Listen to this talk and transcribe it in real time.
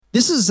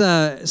This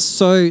is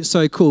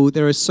so cool.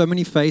 There are so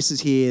many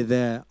faces here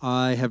that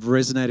I have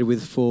resonated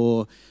with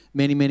for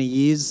many, many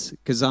years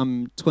because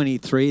I'm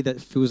 23. That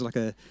feels like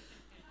a...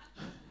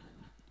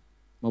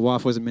 My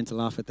wife wasn't meant to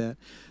laugh at that.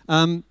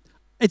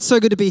 It's so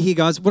good to be here,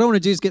 guys. What I want to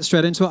do is get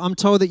straight into it. I'm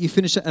told that you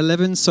finish at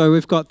 11, so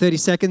we've got 30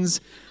 seconds.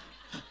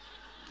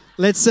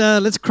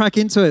 Let's crack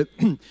into it.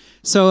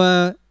 So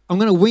I'm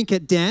going to wink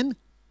at Dan.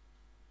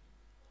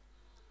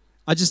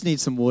 I just need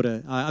some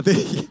water.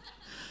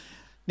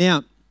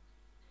 Now,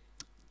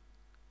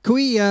 can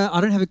we,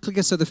 I don't have a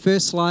clicker, so the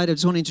first slide, I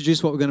just want to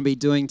introduce what we're going to be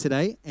doing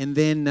today, and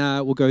then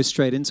we'll go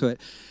straight into it.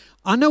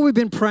 I know we've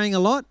been praying a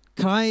lot.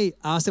 Can I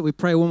ask that we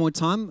pray one more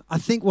time? I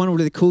think one of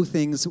the cool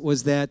things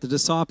was that the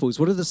disciples,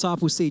 what did the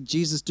disciples see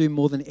Jesus do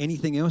more than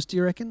anything else, do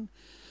you reckon?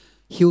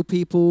 Heal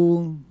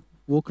people,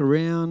 walk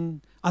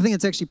around. I think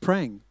it's actually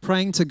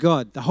praying to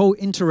God. The whole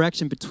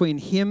interaction between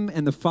him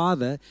and the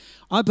Father,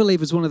 I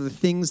believe, is one of the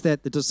things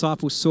that the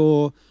disciples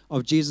saw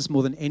of Jesus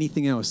more than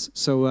anything else.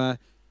 So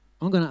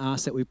I'm going to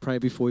ask that we pray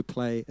before we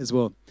play as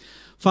well.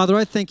 Father,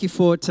 I thank you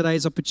for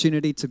today's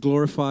opportunity to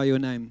glorify your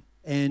name.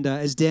 And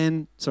as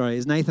Nathan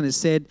has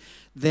said,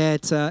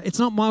 that it's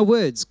not my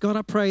words. God,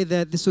 I pray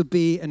that this would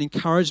be an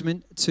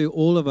encouragement to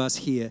all of us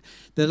here,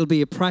 that it'll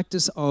be a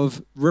practice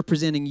of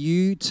representing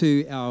you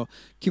to our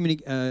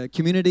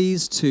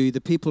communities, to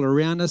the people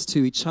around us,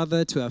 to each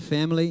other, to our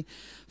family.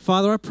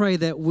 Father, I pray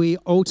that we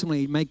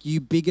ultimately make you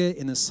bigger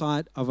in the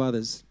sight of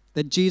others.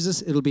 That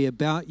Jesus, it'll be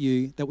about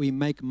you, that we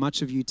make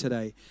much of you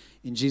today.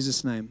 In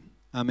Jesus' name,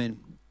 amen.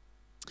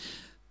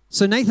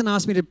 So Nathan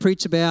asked me to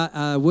preach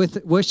about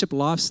worship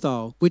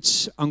lifestyle,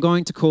 which I'm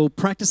going to call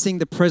Practicing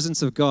the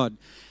Presence of God.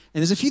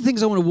 And there's a few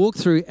things I want to walk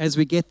through as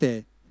we get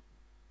there.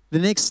 The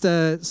next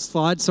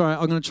slide,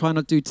 I'm going to try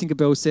not to do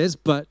Tinkerbell Says,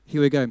 but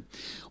here we go.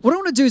 What I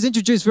want to do is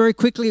introduce very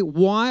quickly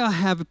why I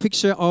have a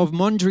picture of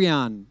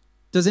Mondrian.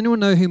 Does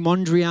anyone know who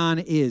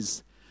Mondrian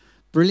is?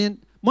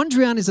 Brilliant.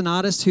 Mondrian is an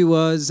artist who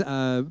was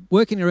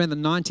working around the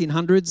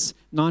 1900s,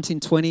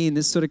 1920 in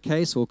this sort of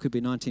case, or it could be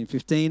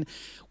 1915,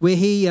 where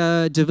he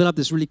developed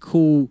this really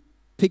cool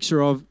picture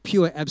of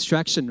pure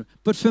abstraction.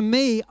 But for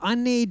me, I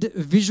need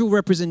visual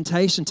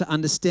representation to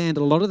understand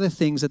a lot of the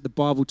things that the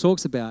Bible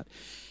talks about.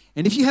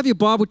 And if you have your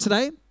Bible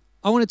today,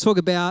 I want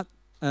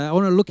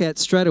to look at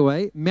straight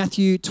away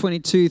Matthew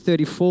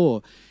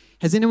 22:34.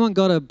 Has anyone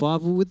got a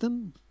Bible with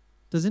them?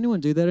 Does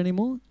anyone do that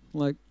anymore?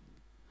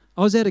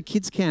 I was at a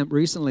kids camp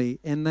recently,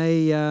 and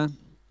they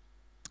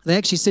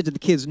actually said to the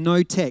kids,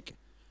 no tech,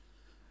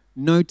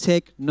 no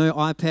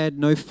iPad,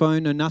 no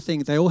phone, no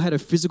nothing. They all had a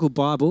physical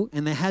Bible,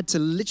 and they had to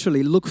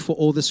literally look for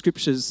all the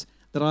scriptures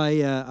that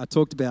I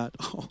talked about.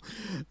 Oh,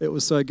 it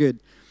was so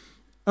good.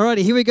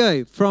 Alrighty, here we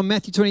go from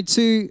Matthew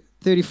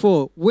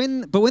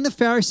 22:34. But when the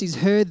Pharisees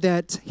heard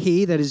that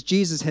that is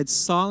Jesus, had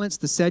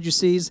silenced the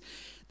Sadducees,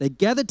 they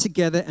gathered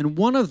together, and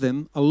one of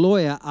them, a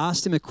lawyer,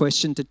 asked him a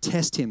question to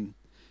test him.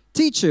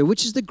 Teacher,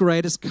 which is the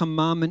greatest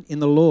commandment in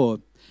the law?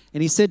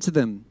 And he said to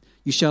them,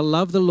 you shall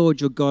love the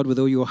Lord your God with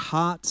all your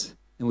heart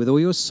and with all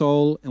your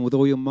soul and with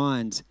all your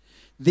mind.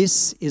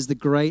 This is the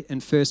great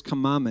and first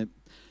commandment.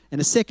 And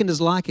a second is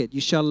like it.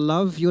 You shall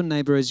love your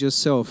neighbor as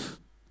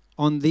yourself.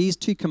 On these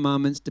two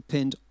commandments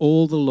depend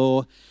all the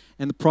law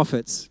and the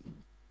prophets.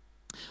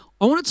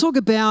 I want to talk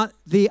about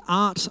the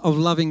art of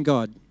loving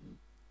God.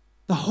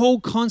 The whole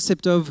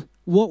concept of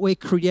what we're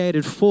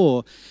created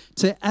for,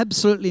 to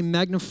absolutely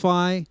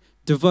magnify,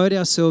 devote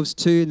ourselves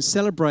to, and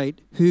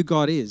celebrate who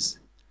God is.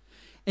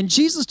 And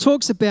Jesus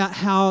talks about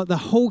how the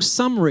whole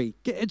summary,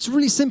 it's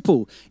really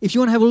simple. If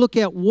you want to have a look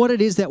at what it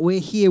is that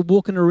we're here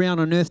walking around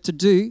on earth to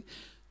do,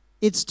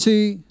 it's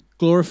to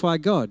glorify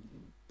God.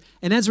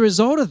 And as a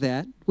result of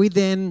that, we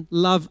then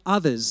love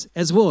others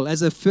as well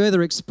as a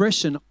further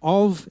expression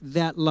of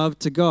that love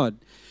to God.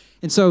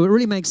 And so it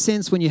really makes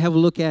sense when you have a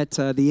look at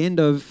the end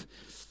of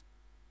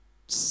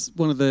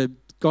one of the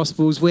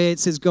Gospels where it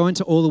says, go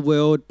into all the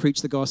world,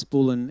 preach the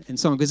gospel and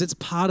so on, because it's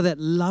part of that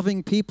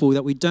loving people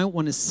that we don't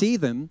want to see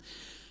them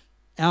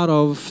out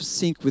of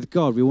sync with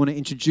God. We want to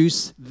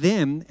introduce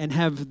them and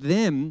have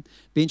them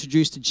be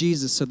introduced to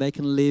Jesus so they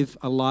can live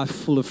a life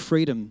full of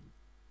freedom.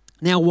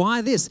 Now,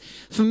 why this?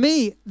 For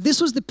me, this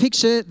was the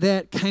picture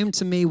that came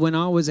to me when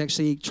I was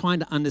actually trying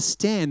to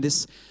understand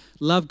this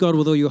love God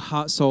with all your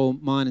heart, soul,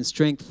 mind, and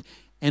strength,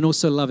 and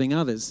also loving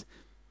others.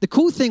 The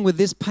cool thing with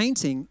this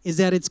painting is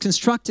that it's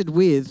constructed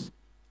with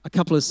a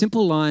couple of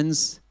simple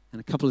lines and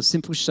a couple of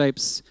simple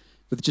shapes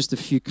with just a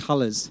few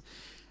colors.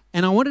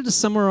 And I wanted to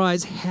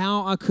summarize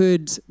how I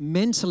could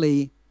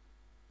mentally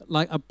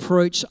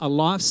approach a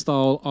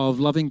lifestyle of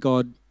loving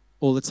God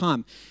all the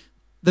time.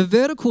 The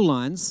vertical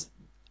lines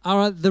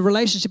are the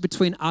relationship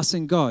between us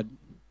and God,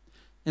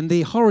 and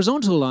the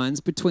horizontal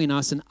lines between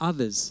us and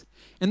others.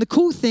 And the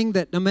cool thing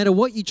that no matter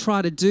what you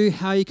try to do,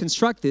 how you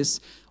construct this,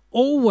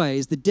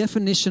 always the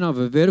definition of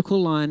a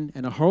vertical line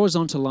and a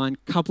horizontal line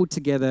coupled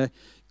together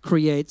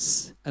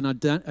creates an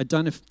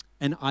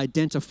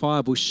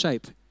identifiable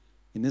shape.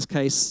 In this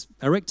case,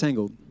 a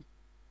rectangle.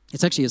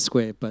 It's actually a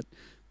square, but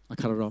I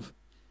cut it off.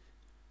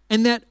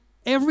 And that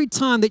every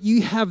time that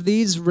you have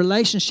these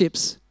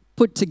relationships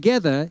put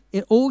together,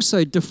 it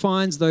also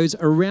defines those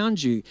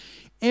around you.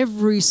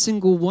 Every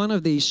single one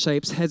of these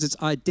shapes has its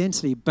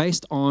identity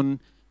based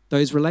on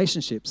those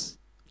relationships.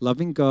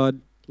 Loving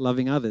God,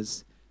 loving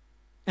others.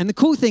 And the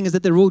cool thing is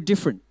that they're all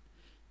different.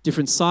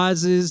 Different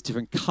sizes,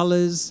 different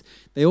colors.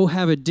 They all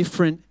have a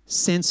different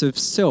sense of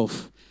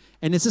self.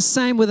 And it's the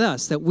same with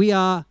us, that we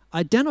are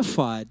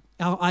identified.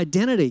 Our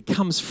identity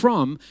comes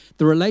from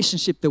the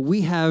relationship that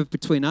we have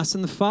between us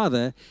and the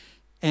Father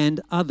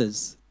and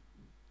others.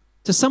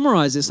 To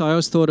summarize this, I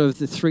always thought of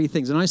the three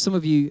things. I know some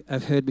of you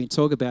have heard me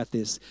talk about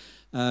this.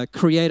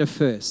 Creator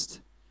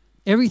first.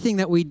 Everything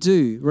that we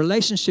do,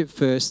 relationship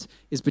first,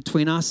 is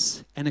between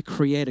us and a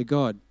creator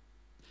God.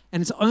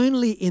 And it's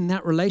only in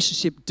that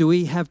relationship do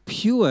we have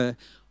pure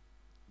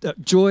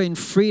joy and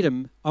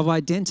freedom of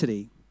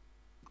identity.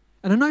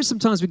 And I know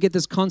sometimes we get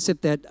this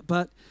concept that,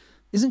 but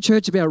isn't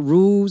church about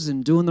rules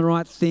and doing the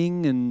right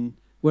thing and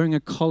wearing a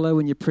collar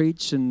when you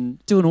preach and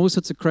doing all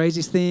sorts of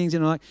crazy things?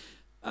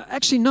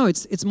 Actually, no,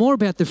 it's more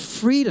about the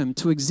freedom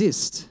to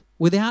exist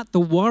without the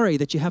worry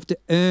that you have to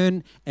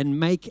earn and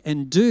make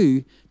and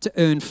do to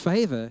earn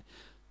favor.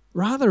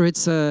 Rather,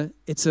 it's a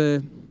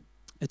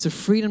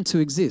freedom to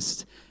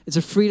exist. It's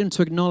a freedom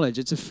to acknowledge.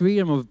 It's a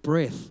freedom of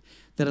breath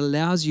that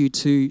allows you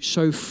to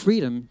show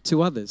freedom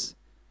to others.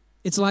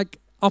 It's like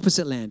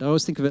opposite land. I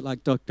always think of it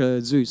like Dr.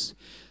 Zeus.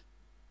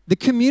 The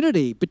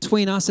community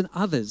between us and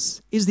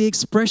others is the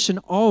expression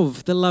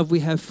of the love we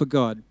have for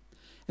God.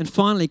 And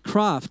finally,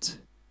 craft,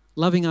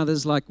 loving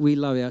others like we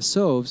love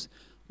ourselves.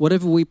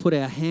 Whatever we put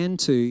our hand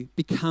to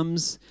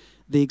becomes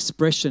the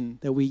expression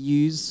that we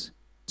use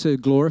to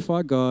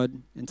glorify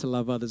God and to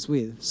love others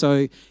with.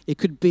 So it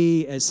could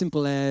be as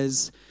simple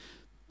as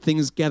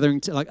things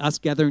like us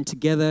gathering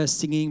together,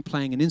 singing,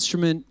 playing an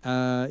instrument,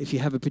 if you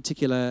have a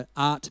particular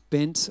art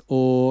bent,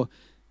 or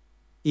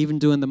even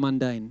doing the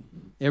mundane.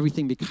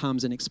 Everything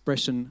becomes an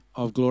expression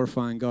of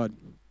glorifying God.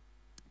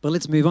 But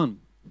let's move on.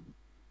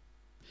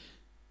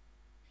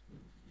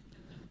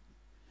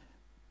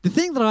 The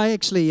thing that I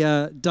actually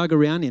dug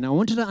around in, I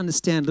wanted to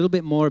understand a little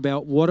bit more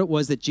about what it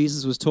was that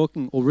Jesus was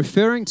talking or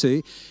referring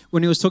to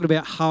when he was talking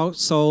about heart,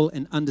 soul,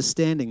 and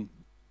understanding.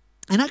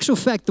 In actual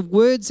fact, the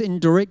words in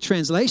direct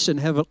translation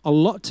have a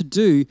lot to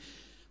do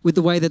with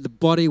the way that the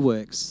body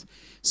works.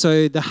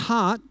 So the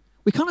heart,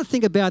 we kind of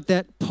think about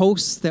that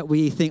pulse that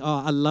we think,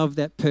 oh, I love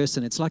that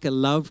person. It's like a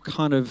love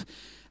kind of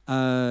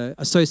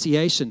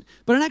association.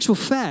 But in actual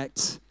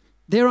fact,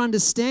 their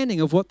understanding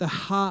of what the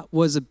heart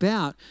was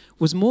about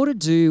was more to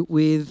do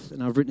with,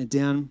 and I've written it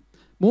down,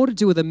 more to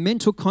do with a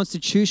mental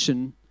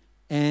constitution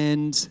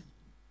and,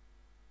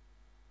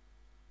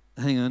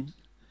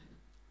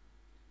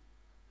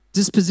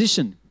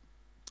 disposition.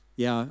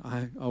 Yeah,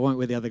 I won't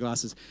wear the other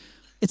glasses.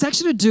 It's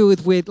actually to do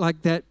with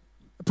like that.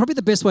 Probably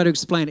the best way to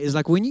explain it is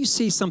like when you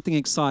see something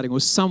exciting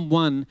or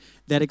someone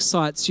that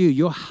excites you,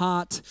 your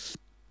heart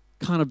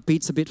kind of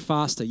beats a bit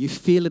faster. You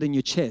feel it in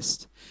your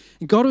chest.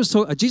 And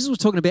Jesus was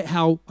talking about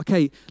how,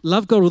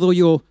 love God with all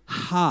your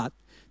heart,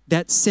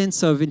 that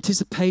sense of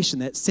anticipation,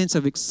 that sense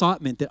of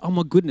excitement that, oh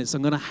my goodness,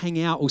 I'm going to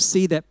hang out or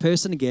see that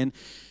person again.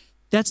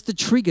 That's the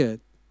trigger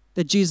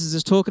that Jesus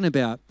is talking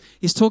about.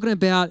 He's talking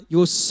about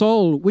your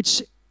soul,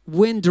 which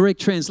when direct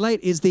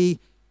translate is the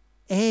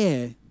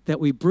air that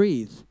we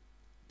breathe,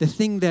 the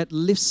thing that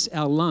lifts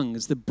our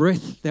lungs, the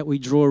breath that we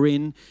draw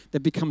in that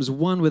becomes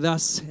one with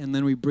us and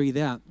then we breathe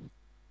out.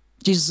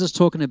 Jesus is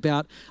talking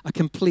about a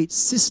complete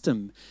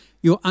system.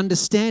 Your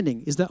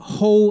understanding is that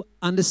whole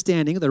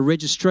understanding, the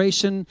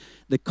registration,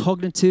 the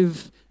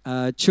cognitive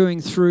chewing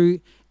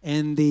through,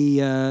 and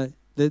the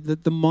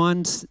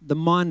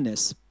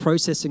mindness,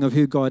 processing of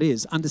who God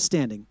is,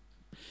 understanding.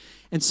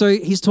 And so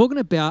he's talking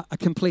about a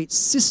complete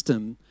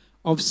system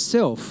of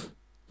self,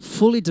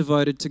 fully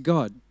devoted to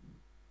God.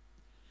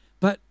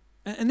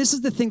 And this is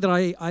the thing that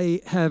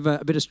I have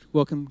a bit of,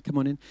 welcome, come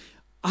on in.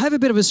 I have a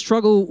bit of a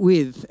struggle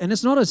with, and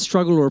it's not a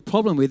struggle or a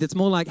problem with, it's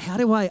more like, how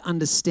do I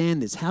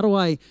understand this? How do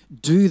I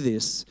do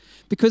this?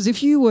 Because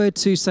if you were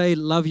to say,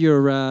 love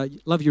your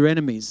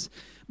enemies,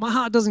 my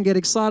heart doesn't get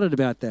excited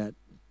about that.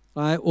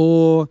 Right?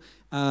 Or,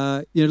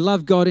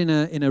 love God in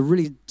a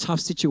really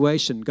tough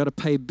situation, got to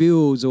pay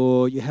bills,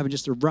 or you're having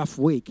just a rough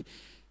week.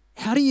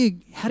 How do you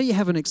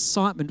have an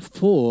excitement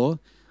for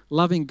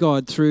loving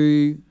God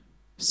through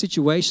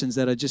situations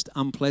that are just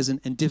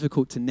unpleasant and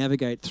difficult to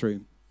navigate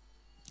through?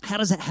 How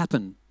does that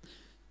happen?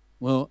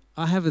 Well,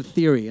 I have a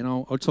theory, and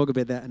I'll talk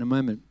about that in a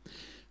moment.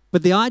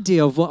 But the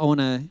idea of what I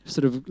want to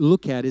sort of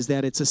look at is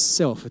that it's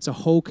a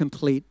whole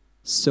complete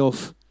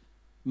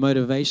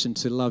self-motivation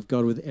to love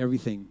God with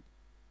everything.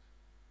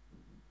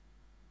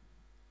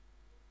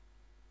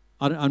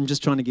 I'm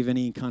just trying to give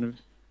any kind of...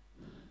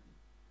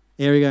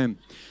 There we go.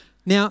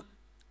 Now,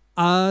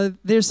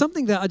 there's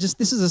something that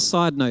this is a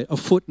side note, a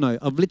footnote.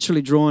 I've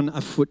literally drawn a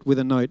foot with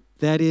a note.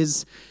 That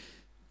is...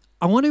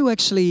 I want to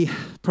actually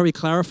probably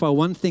clarify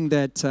one thing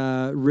that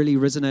really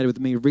resonated with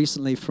me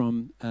recently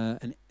from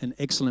an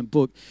excellent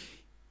book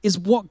is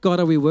what God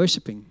are we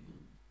worshiping?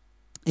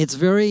 it's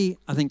very,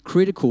 I think,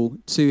 critical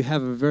to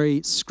have a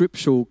very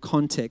scriptural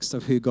context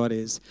of who God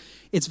is.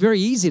 It's very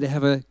easy to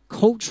have a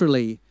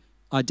culturally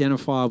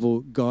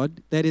identifiable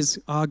God. That is,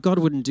 God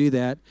wouldn't do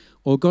that,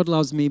 or God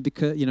loves me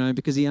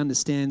because He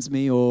understands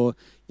me, or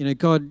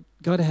God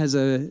has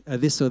a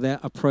this or that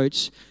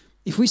approach.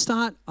 If we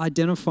start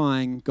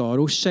identifying God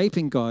or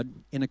shaping God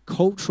in a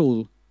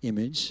cultural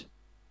image,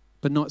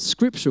 but not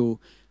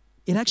scriptural,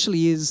 it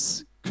actually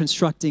is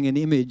constructing an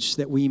image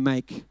that we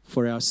make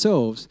for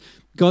ourselves.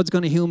 God's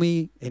going to heal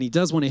me, and He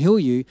does want to heal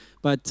you,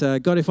 but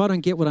God, if I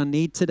don't get what I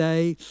need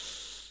today,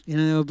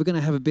 we're going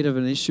to have a bit of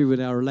an issue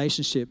with our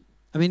relationship.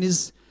 I mean,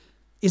 is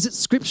it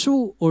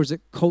scriptural or is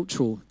it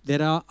cultural that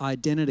our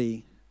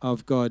identity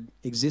of God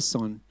exists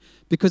on?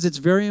 Because it's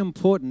very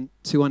important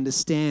to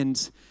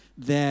understand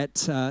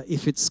that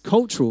if it's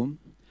cultural,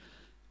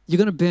 you're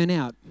going to burn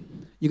out.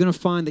 You're going to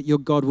find that your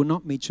God will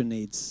not meet your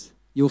needs.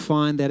 You'll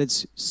find that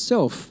it's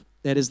self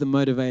that is the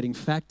motivating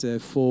factor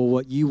for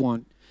what you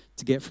want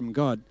to get from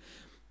God.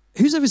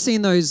 Who's ever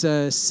seen those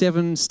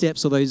 7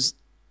 steps or those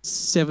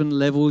 7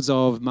 levels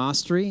of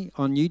mastery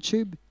on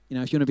YouTube?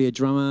 If you want to be a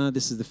drummer,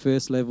 this is the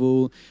first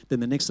level. Then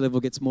the next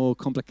level gets more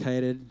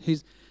complicated.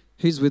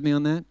 Who's with me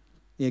on that?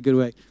 Yeah, good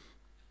work.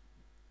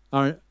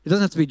 All right, it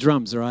doesn't have to be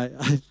drums, all right?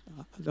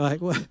 I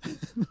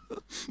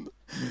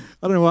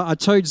don't know why I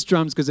chose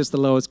drums because it's the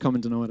lowest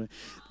common denominator.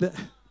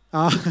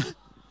 All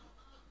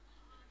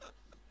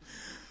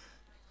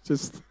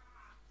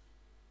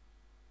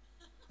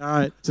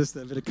right, just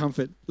a bit of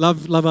comfort.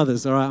 Love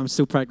others. All right, I'm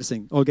still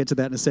practicing. I'll get to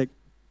that in a sec.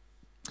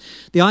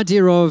 The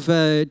idea of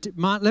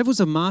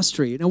levels of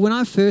mastery. Now, when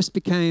I first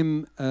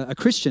became a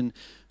Christian,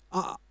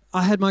 I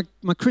had my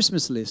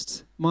Christmas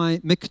list, my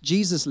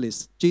McJesus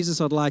list.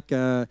 Jesus, I'd like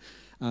some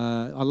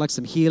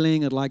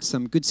healing. I'd like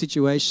some good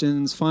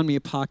situations. Find me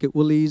a park at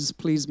Woolies.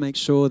 Please make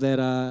sure that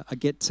I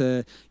get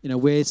to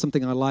wear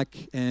something I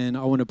like, and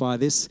I want to buy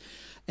this,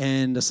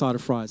 and a side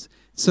of fries.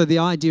 So the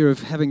idea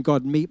of having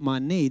God meet my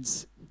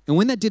needs. And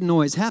when that didn't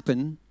always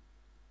happen,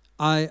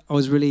 I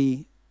was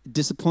really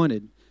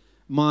disappointed.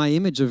 My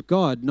image of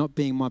God not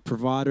being my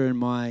provider and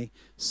my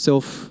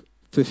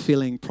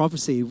self-fulfilling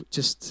prophecy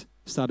just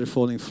started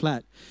falling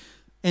flat.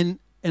 And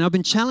I've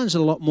been challenged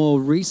a lot more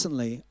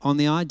recently on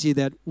the idea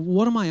that,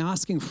 what am I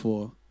asking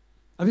for?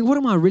 I mean, what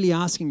am I really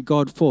asking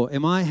God for?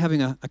 Am I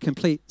having a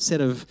complete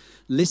set of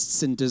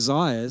lists and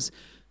desires?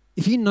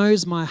 If He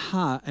knows my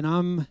heart and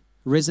I'm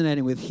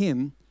resonating with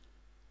Him,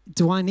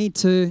 do I need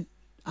to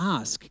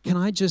ask? Can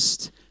I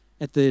just,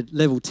 at the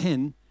level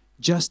 10,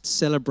 just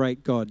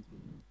celebrate God?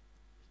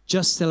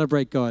 Just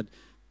celebrate God.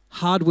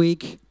 Hard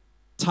week,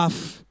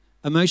 tough,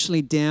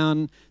 emotionally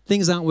down,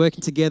 things aren't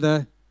working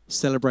together,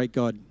 celebrate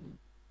God.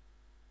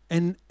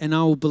 And I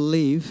will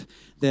believe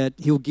that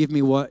He'll give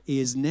me what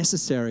is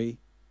necessary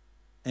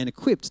and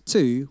equipped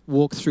to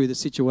walk through the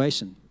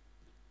situation.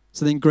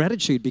 So then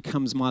gratitude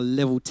becomes my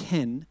level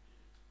 10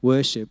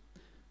 worship.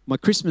 My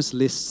Christmas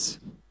lists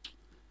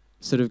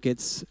sort of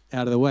gets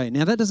out of the way.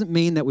 Now, that doesn't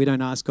mean that we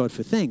don't ask God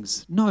for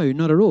things. No,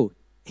 not at all.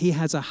 He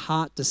has a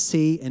heart to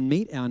see and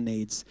meet our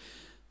needs.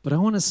 But I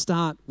want to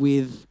start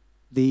with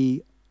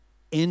the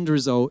end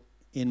result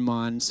in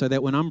mind, so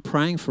that when I'm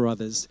praying for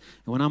others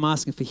and when I'm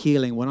asking for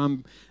healing, when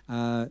I'm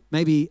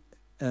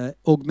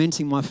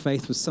augmenting my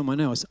faith with someone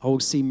else, I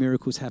will see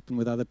miracles happen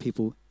with other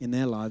people in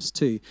their lives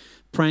too.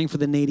 Praying for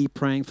the needy,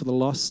 praying for the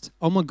lost.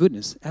 Oh my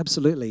goodness,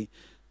 absolutely.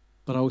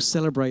 But I will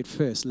celebrate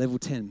first, level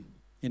 10.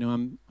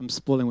 I'm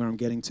spoiling where I'm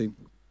getting to.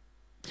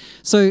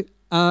 So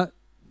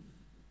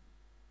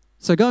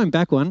going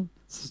back one.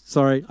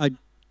 Sorry,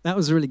 that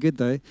was really good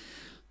though.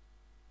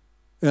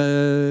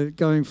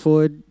 Going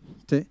forward.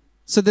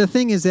 So the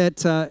thing is that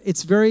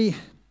this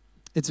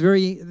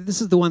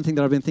is the one thing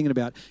that I've been thinking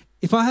about.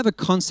 If I have a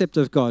concept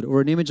of God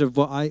or an image of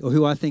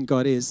who I think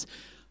God is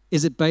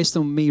it based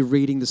on me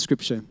reading the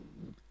scripture?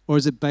 Or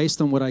is it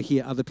based on what I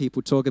hear other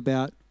people talk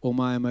about or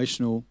my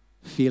emotional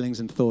feelings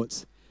and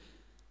thoughts?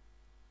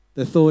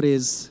 The thought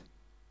is,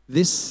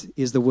 this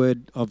is the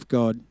word of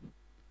God.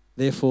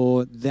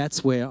 Therefore,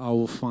 that's where I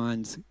will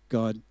find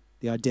God,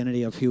 the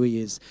identity of who He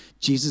is.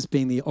 Jesus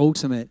being the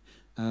ultimate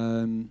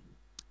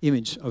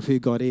image of who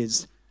God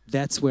is.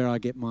 That's where I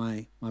get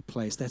my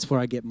place. That's where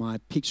I get my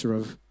picture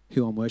of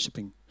who I'm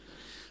worshiping.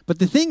 But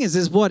the thing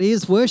is what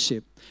is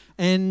worship?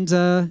 And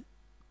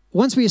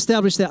once we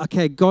establish that,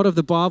 okay, God of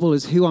the Bible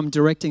is who I'm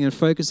directing and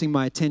focusing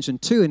my attention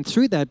to, and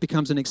through that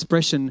becomes an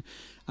expression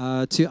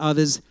to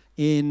others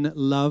in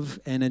love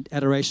and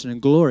adoration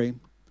and glory,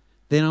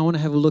 then I want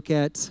to have a look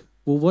at,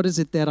 well, what is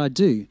it that I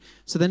do?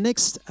 So the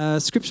next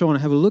scripture I want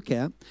to have a look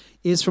at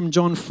is from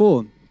John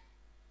 4.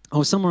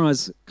 I'll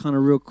summarize kind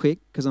of real quick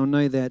because I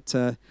know that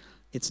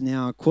it's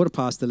now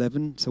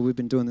 11:15, so we've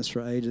been doing this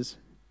for ages.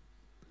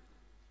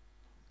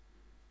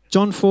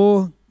 John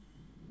 4,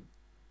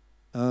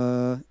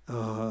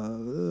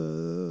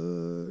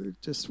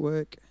 just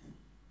work.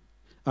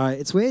 All right,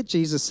 it's where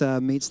Jesus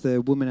meets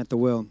the woman at the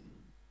well.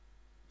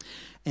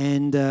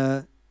 And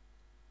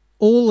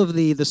all of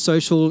the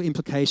social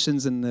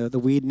implications and the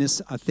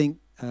weirdness, I think,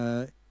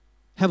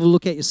 have a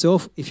look at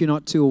yourself if you're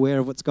not too aware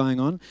of what's going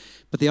on.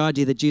 But the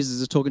idea that Jesus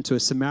is talking to a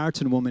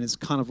Samaritan woman is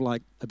kind of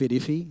like a bit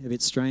iffy, a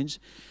bit strange.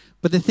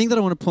 But the thing that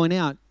I want to point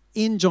out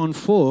in John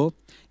 4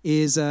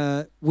 is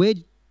where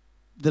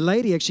the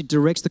lady actually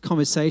directs the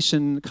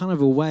conversation kind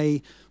of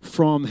away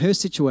from her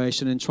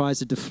situation and tries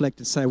to deflect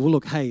and say, well,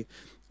 look, hey,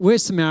 we're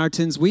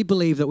Samaritans. We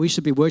believe that we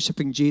should be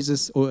worshiping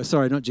Jesus, or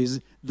sorry, not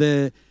Jesus,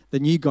 the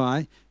new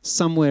guy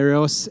somewhere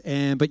else.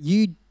 But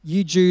you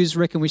Jews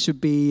reckon we should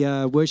be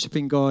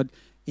worshiping God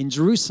in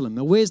Jerusalem.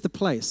 Now, where's the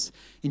place?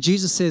 And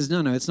Jesus says,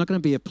 no, it's not going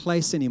to be a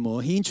place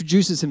anymore. He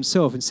introduces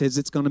himself and says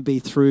it's going to be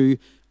through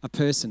a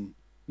person,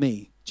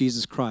 me,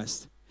 Jesus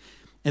Christ.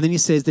 And then he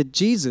says that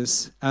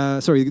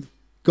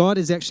God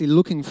is actually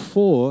looking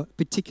for a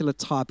particular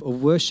type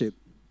of worship.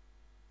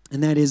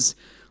 And that is,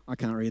 I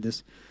can't read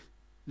this.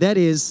 That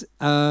is,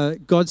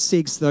 God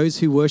seeks those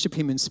who worship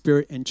him in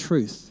spirit and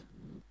truth.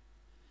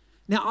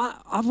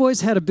 Now, I've always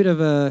had a bit of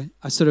a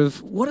sort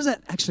of, what does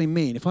that actually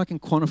mean? If I can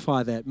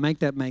quantify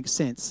that make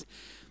sense.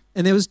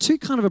 And there was two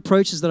kind of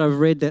approaches that I've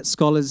read that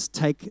scholars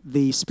take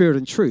the spirit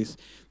and truth.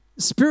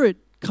 Spirit,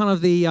 kind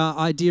of the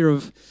idea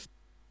of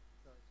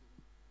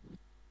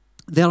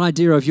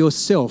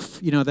yourself,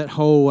 that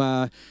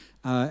whole,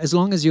 as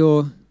long as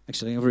you're,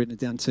 actually, I've written it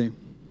down too.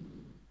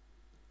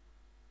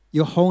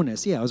 Your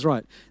wholeness, yeah, I was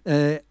right.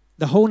 The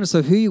wholeness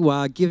of who you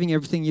are, giving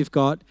everything you've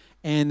got,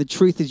 and the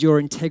truth is your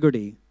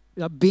integrity,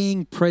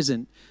 being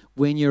present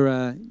when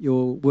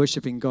you're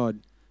worshiping God,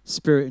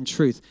 spirit and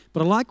truth.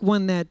 But I like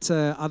one that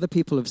other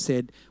people have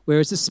said,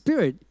 whereas the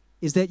spirit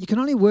is that you can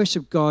only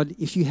worship God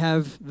if you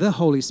have the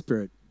Holy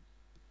Spirit.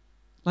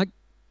 Like,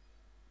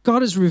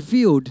 God is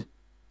revealed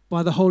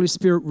by the Holy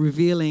Spirit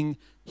revealing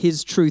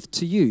his truth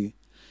to you.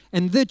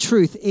 And the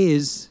truth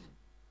is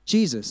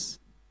Jesus.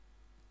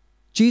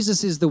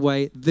 Jesus is the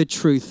way, the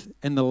truth,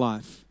 and the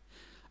life.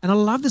 And I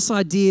love this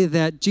idea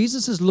that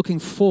Jesus is looking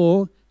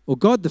for, or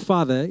God the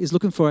Father is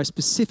looking for a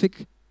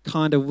specific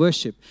kind of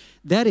worship.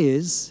 That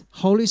is,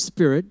 Holy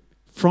Spirit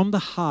from the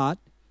heart,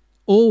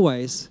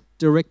 always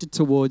directed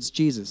towards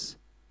Jesus.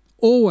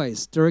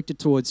 Always directed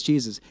towards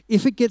Jesus.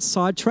 If it gets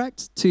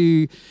sidetracked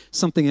to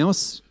something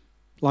else,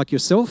 like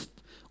yourself,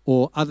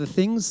 or other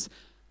things,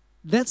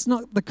 that's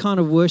not the kind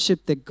of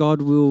worship that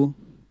God will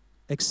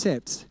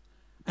accept.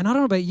 And I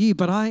don't know about you,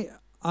 but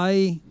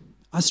I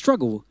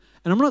struggle.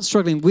 And I'm not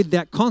struggling with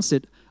that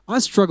concept. I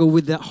struggle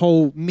with that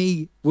whole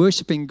me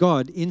worshiping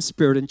God in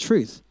spirit and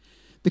truth,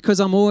 because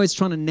I'm always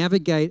trying to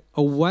navigate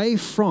away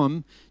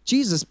from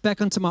Jesus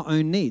back onto my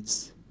own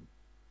needs.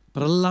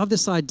 But I love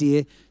this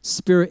idea,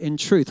 spirit and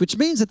truth, which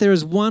means that there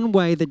is one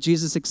way that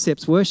Jesus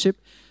accepts worship,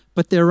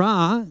 but there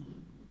are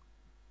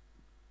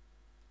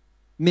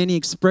many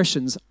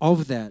expressions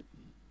of that.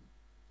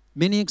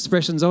 Many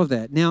expressions of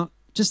that. Now,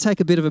 just take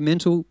a bit of a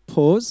mental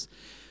pause.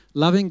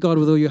 Loving God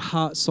with all your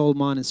heart, soul,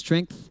 mind, and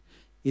strength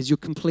is your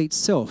complete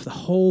self, the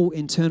whole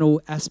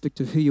internal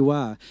aspect of who you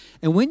are.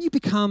 And when you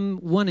become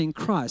one in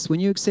Christ, when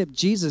you accept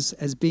Jesus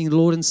as being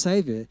Lord and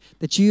Savior,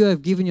 that you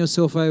have given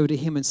yourself over to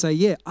him and say,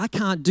 yeah, I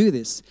can't do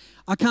this.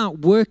 I can't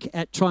work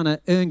at trying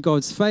to earn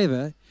God's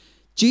favor.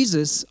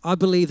 Jesus, I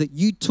believe that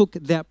you took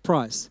that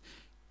price.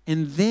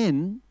 And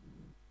then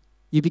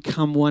you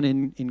become one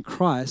in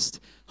Christ.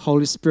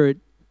 Holy Spirit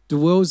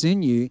dwells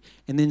in you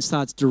and then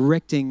starts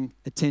directing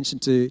attention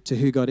to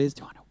who God is.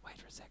 Do I not wait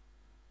for a sec?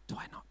 Do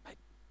I not make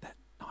that?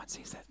 No one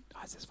sees that.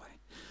 Eyes this way.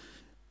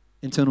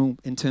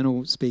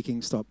 Internal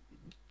speaking, stop.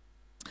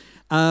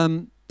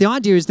 The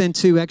idea is then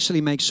to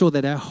actually make sure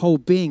that our whole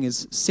being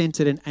is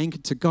centered and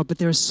anchored to God. But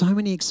there are so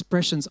many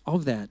expressions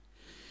of that.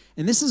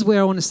 And this is where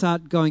I want to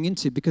start going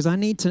into, because I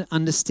need to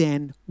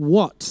understand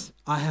what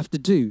I have to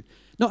do.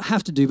 Not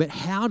have to do, but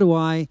how do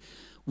I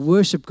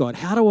worship God?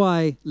 How do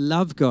I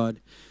love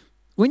God?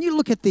 When you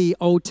look at the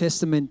Old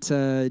Testament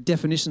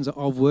definitions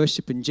of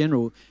worship in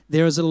general,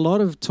 there is a lot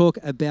of talk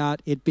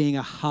about it being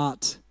a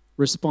heart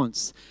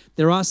response.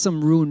 There are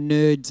some real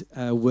nerd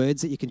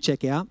words that you can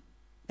check out,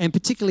 and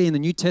particularly in the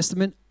New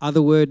Testament,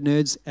 other word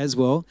nerds as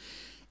well.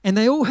 And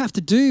they all have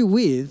to do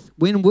with,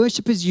 when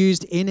worship is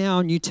used in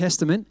our New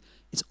Testament,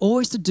 it's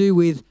always to do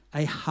with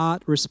a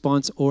heart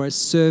response or a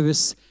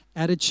service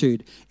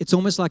attitude. It's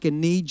almost like a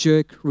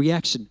knee-jerk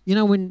reaction. You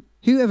know, when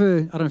whoever,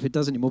 I don't know if it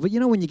does anymore, but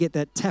you know when you get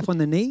that tap on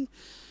the knee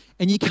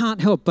and you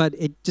can't help but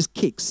it just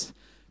kicks.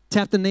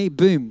 Tap the knee,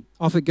 boom,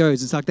 off it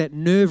goes. It's like that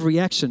nerve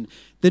reaction.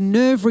 The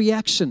nerve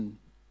reaction,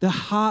 the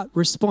heart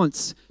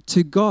response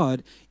to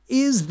God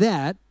is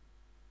that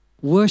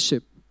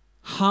worship,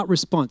 heart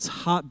response,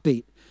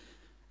 heartbeat.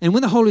 And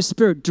when the Holy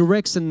Spirit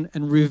directs and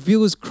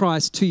reveals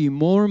Christ to you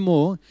more and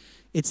more,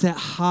 it's that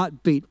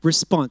heartbeat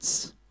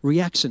response,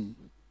 reaction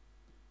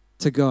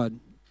to God.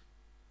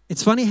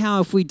 It's funny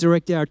how if we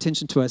direct our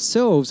attention to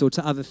ourselves or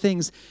to other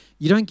things,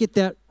 you don't get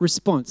that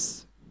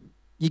response.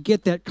 You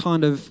get that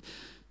kind of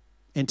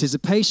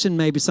anticipation,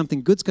 maybe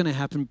something good's going to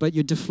happen, but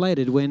you're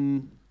deflated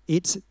when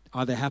it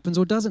either happens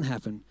or doesn't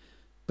happen.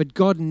 But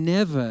God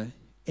never,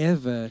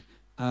 ever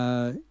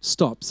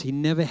stops. He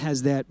never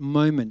has that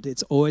moment.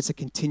 It's always a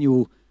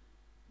continual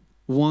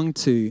want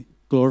to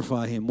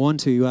glorify him, want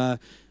to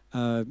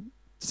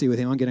see with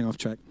him. I'm getting off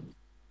track.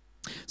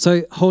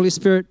 So, Holy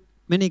Spirit,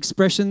 many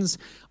expressions.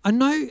 I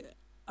know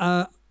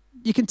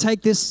you can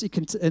take this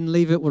and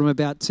leave it what I'm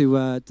about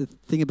to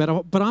think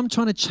about, but I'm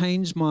trying to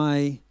change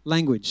my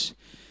language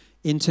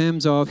in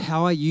terms of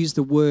how I use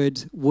the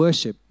word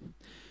worship.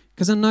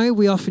 Because I know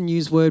we often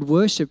use word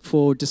worship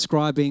for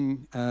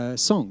describing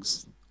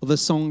songs or the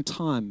song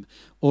time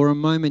or a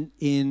moment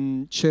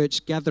in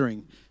church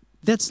gathering.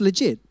 That's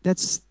legit.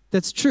 That's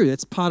true.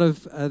 That's part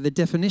of the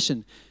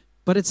definition.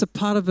 But it's a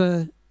part of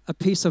a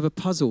piece of a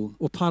puzzle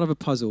or part of a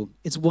puzzle.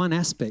 It's one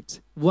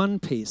aspect, one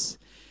piece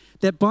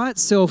that by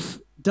itself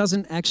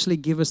doesn't actually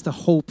give us the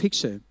whole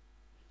picture.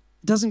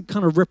 It doesn't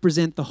kind of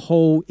represent the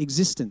whole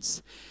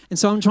existence. And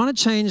so I'm trying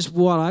to change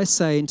what I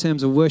say in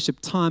terms of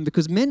worship time,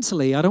 because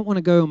mentally I don't want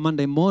to go on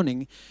Monday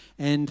morning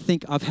and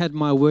think I've had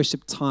my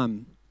worship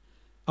time.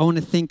 I want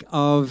to think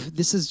of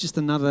this is just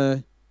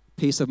another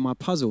piece of my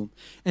puzzle.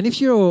 And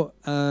if you're,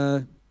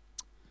 I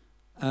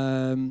was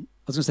going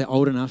to say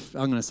old enough,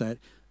 I'm going to say it.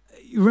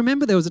 You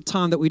remember there was a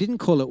time that we didn't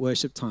call it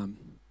worship time.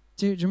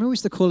 Do you remember we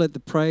used to call it the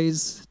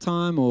praise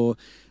time or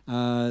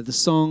the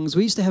songs?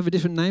 We used to have a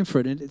different name for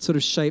it, and it sort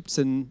of shaped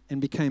and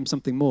became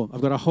something more.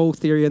 I've got a whole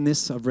theory on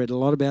this. I've read a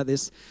lot about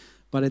this,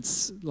 but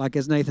it's like,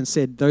 as Nathan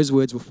said, those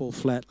words will fall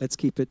flat.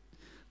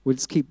 We'll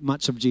just keep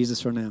much of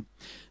Jesus for now.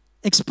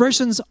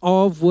 Expressions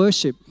of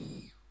worship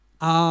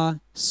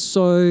are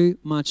so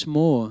much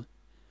more.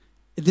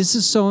 This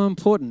is so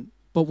important.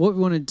 But what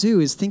we want to do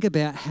is think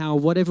about how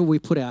whatever we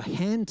put our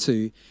hand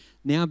to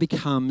now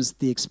becomes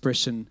the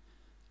expression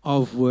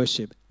of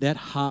worship, that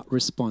heart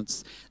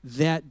response,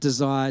 that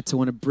desire to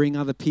want to bring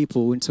other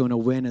people into an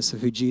awareness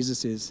of who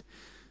Jesus is.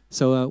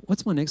 So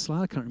what's my next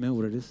slide? I can't remember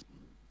what it is.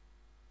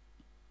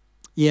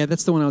 Yeah,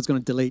 that's the one I was going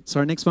to delete.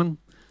 Sorry, next one.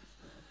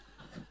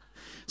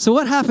 So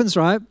what happens,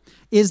 right,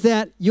 is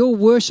that your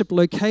worship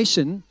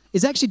location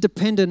is actually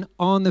dependent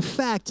on the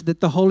fact that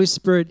the Holy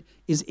Spirit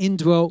is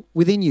indwelt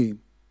within you.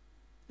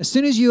 As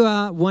soon as you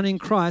are one in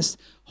Christ,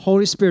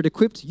 Holy Spirit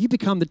equipped, you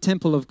become the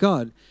temple of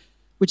God,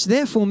 which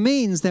therefore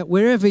means that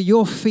wherever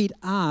your feet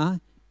are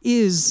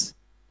is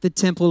the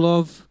temple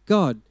of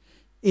God.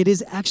 It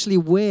is actually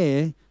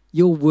where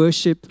your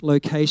worship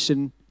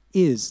location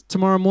is.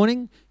 Tomorrow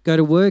morning, go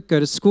to work, go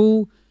to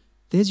school,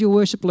 there's your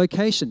worship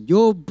location.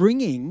 You're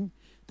bringing,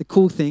 the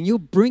cool thing, you're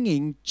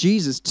bringing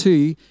Jesus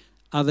to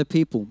other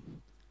people.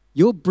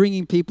 You're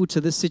bringing people to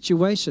this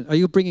situation. Or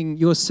you're bringing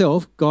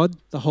yourself, God,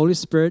 the Holy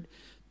Spirit,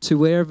 to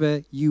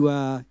wherever you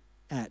are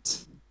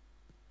at.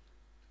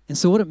 And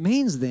so what it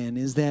means then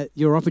is that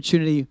your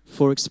opportunity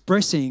for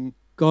expressing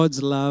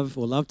God's love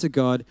or love to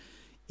God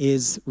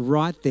is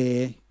right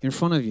there in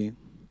front of you.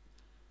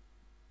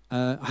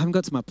 I haven't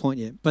got to my point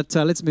yet, but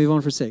let's move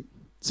on for a sec.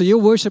 So your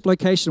worship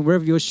location,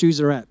 wherever your shoes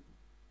are at.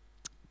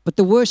 But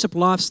the worship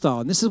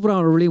lifestyle, and this is what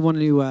I really want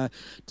to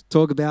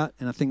talk about,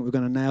 and I think we're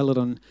going to nail it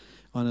on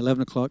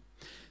 11 o'clock,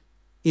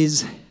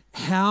 is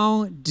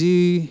how do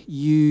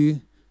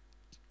you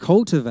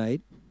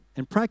cultivate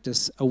and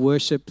practice a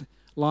worship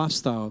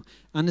lifestyle,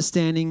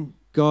 understanding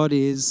God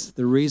is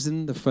the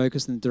reason, the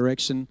focus, and the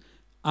direction.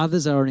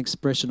 Others are an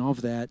expression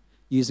of that,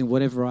 using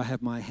whatever I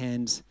have my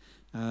hands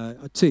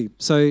to.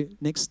 So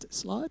next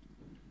slide.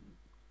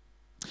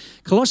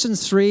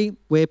 Colossians 3,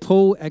 where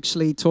Paul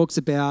actually talks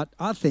about,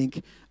 I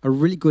think, a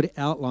really good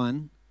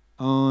outline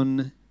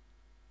on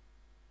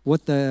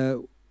what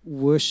the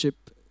worship,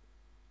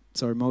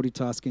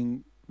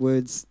 multitasking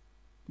words,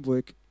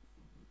 work,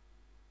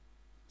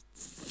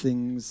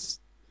 things.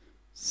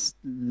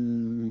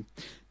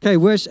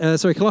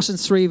 Okay,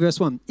 Colossians 3, verse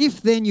 1.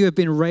 If then you have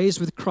been raised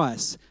with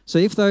Christ, so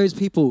if those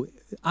people,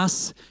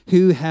 us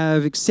who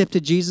have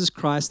accepted Jesus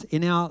Christ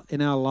in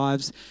our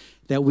lives,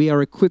 that we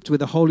are equipped with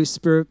the Holy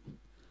Spirit,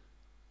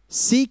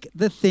 seek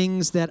the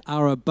things that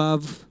are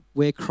above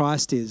where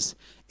Christ is.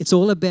 It's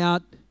all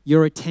about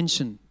your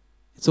attention.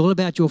 It's all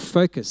about your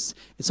focus.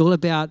 It's all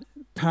about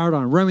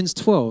paradigm. Romans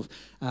 12,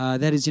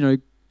 that is,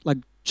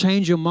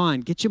 change your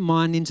mind. Get your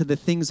mind into the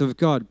things of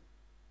God.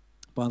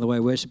 By the way,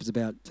 worship is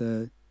about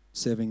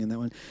serving in that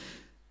one.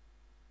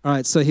 All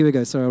right, so here we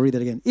go. Sorry, I'll read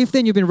that again. If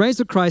then you've been raised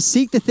with Christ,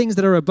 seek the things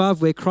that are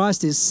above where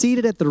Christ is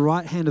seated at the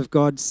right hand of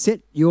God.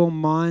 Set your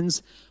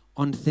minds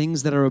on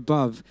things that are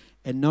above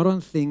and not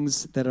on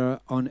things that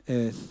are on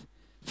earth.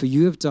 For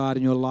you have died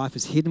and your life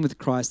is hidden with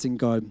Christ in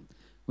God.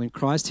 When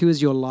Christ, who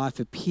is your life,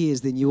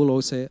 appears, then you will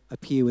also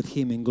appear with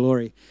him in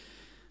glory.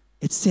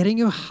 It's setting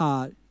your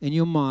heart and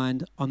your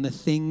mind on the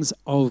things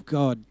of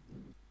God,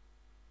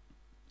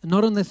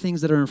 not on the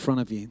things that are in front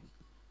of you.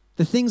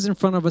 The things in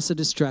front of us are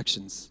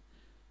distractions.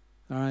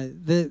 All right.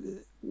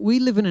 We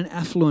live in an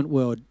affluent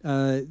world.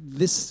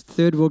 This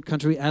third world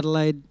country,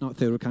 Adelaide, not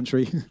third world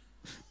country,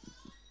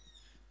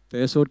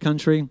 first world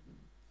country.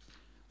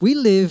 We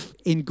live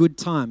in good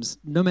times,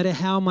 no matter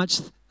how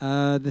much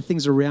the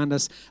things around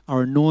us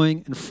are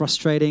annoying and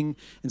frustrating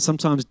and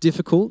sometimes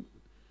difficult.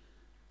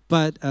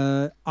 But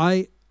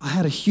I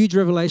had a huge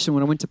revelation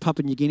when I went to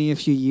Papua New Guinea a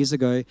few years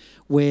ago,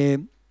 where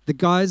the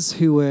guys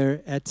who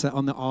were at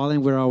on the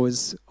island where I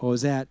was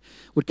at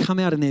would come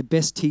out in their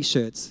best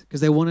T-shirts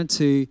because they wanted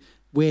to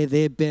wear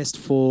their best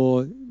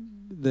for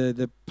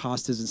the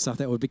pastors and stuff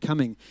that were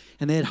becoming.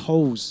 And they had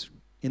holes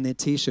in their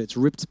T-shirts,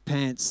 ripped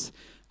pants.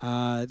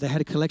 They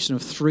had a collection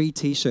of 3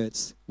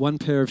 T-shirts, 1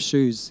 pair of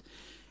shoes,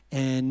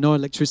 and no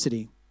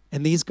electricity.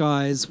 And these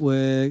guys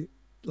were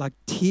like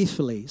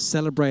tearfully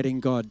celebrating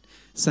God,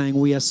 saying,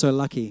 "We are so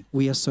lucky.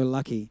 We are so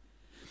lucky."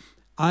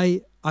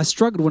 I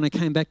struggled when I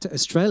came back to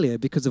Australia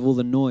because of all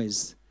the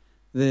noise,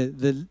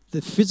 the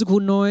physical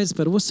noise,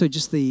 but also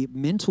just the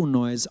mental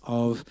noise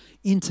of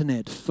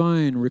internet,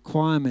 phone,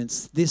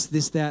 requirements, this,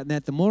 that, and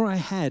that. The more I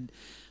had,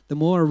 the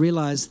more I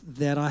realized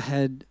that I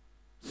had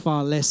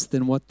far less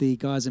than what the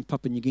guys in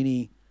Papua New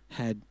Guinea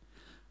had.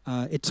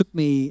 It took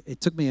me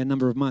a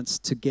number of months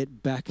to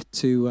get back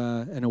to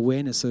an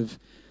awareness of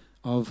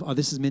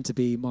this is meant to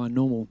be my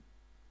normal.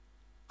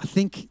 I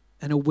think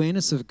an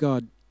awareness of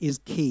God is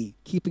key,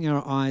 keeping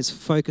our eyes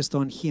focused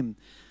on Him.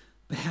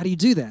 But how do you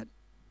do that?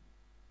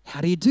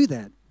 How do you do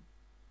that?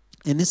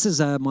 And this is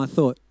my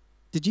thought.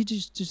 Did you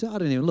just I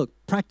don't know, look,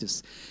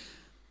 practice.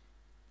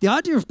 The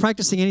idea of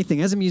practicing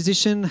anything, as a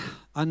musician,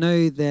 I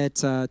know that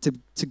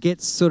to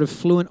get sort of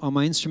fluent on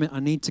my instrument, I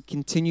need to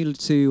continue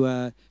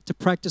to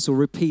practice or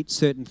repeat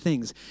certain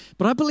things.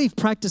 But I believe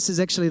practice is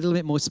actually a little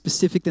bit more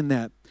specific than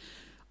that.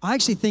 I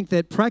actually think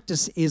that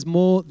practice is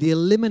more the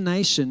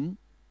elimination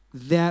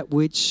that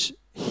which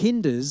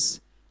hinders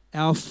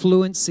our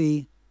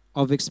fluency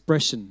of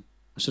expression.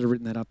 I should have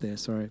written that up there,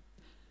 sorry.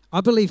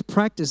 I believe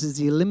practice is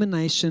the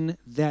elimination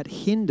that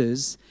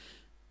hinders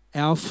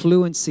our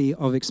fluency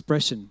of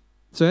expression.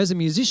 So as a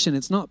musician,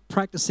 it's not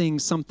practicing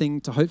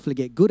something to hopefully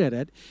get good at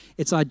it.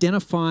 It's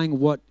identifying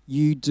what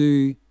you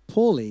do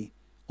poorly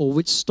or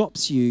which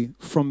stops you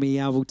from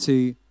being able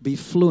to be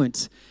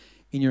fluent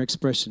in your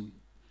expression.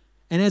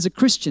 And as a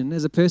Christian,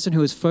 as a person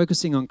who is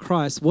focusing on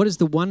Christ, what is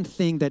the one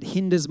thing that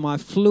hinders my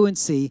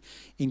fluency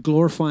in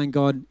glorifying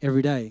God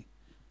every day?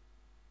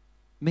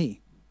 Me,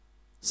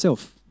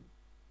 self.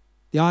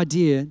 The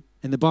idea,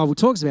 and the Bible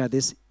talks about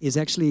this, is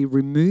actually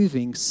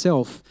removing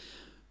self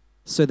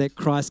so that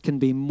Christ can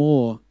be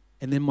more,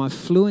 and then my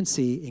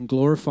fluency in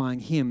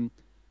glorifying Him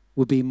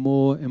will be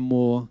more and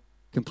more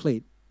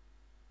complete.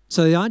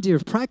 So the idea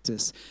of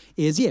practice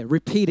is,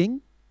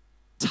 repeating,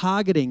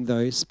 targeting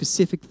those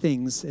specific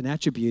things and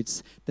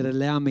attributes that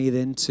allow me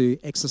then to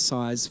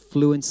exercise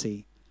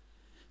fluency.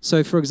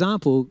 So, for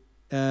example,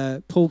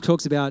 Paul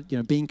talks about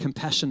being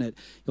compassionate.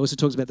 He also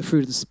talks about the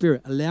fruit of the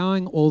Spirit,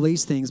 allowing all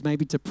these things,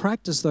 maybe to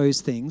practice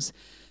those things.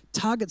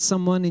 Target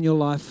someone in your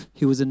life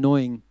who is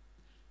annoying.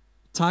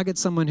 Target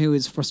someone who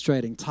is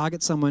frustrating.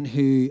 Target someone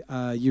who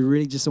you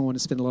really just don't want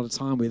to spend a lot of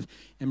time with,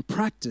 and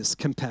practice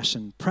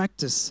compassion.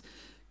 Practice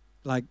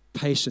like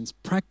patience.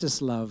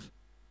 Practice love.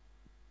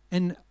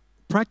 And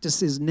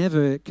practice is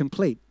never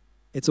complete.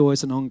 It's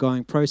always an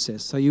ongoing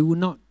process. So you will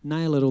not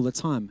nail it all the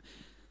time,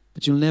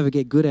 but you'll never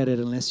get good at it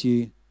unless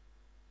you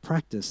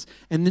practice.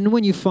 And then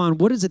when you find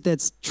what is it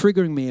that's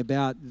triggering me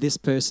about this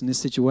person, this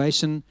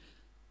situation,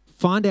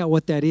 find out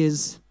what that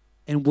is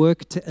and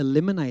work to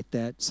eliminate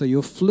that so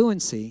your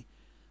fluency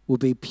will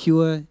be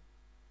pure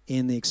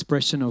in the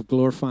expression of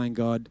glorifying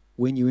God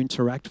when you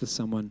interact with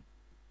someone.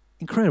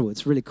 Incredible.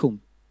 It's really cool.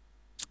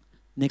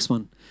 Next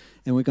one.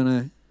 And we're going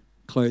to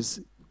close.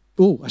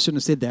 Oh, I shouldn't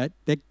have said that.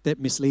 That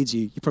misleads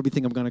you. You probably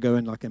think I'm going to go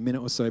in like a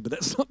minute or so, but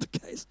that's not the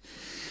case.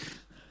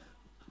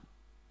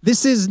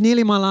 This is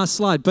nearly my last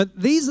slide, but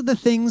these are the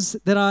things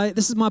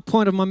this is my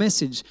point of my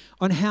message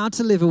on how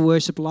to live a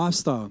worship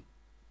lifestyle.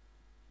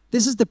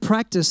 This is the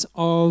practice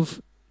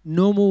of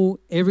normal,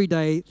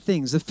 everyday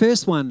things. The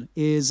first one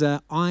is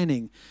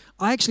ironing.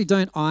 I actually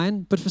don't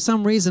iron, but for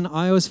some reason,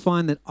 I always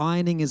find that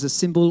ironing is a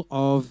symbol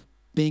of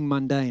being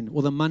mundane,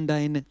 or the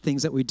mundane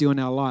things that we do in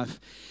our life.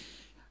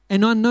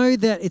 And I know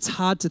that it's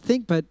hard to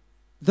think, but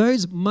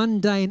those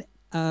mundane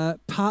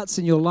parts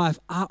in your life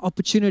are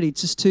opportunity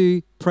just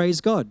to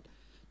praise God,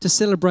 to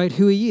celebrate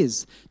who He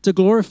is, to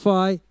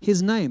glorify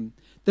His name.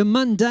 The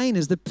mundane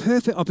is the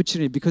perfect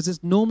opportunity because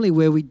it's normally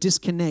where we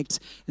disconnect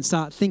and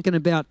start thinking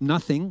about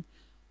nothing.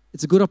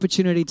 It's a good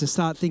opportunity to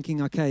start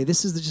thinking, okay,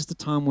 this is just a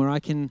time where I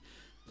can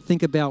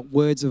think about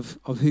words of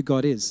who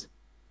God is.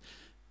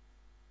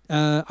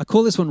 I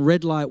call this one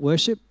red light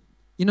worship.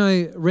 You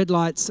know, red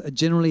lights are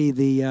generally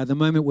the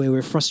moment where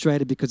we're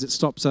frustrated because it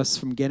stops us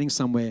from getting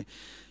somewhere.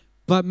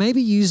 But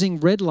maybe using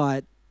red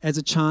light as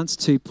a chance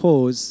to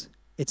pause,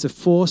 it's a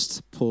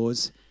forced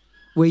pause,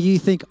 where you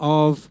think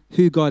of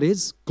who God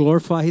is,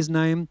 glorify His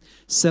name,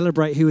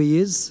 celebrate who He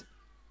is.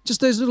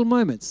 Just those little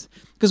moments.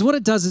 Because what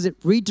it does is it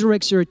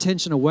redirects your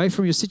attention away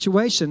from your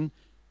situation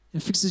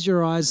and fixes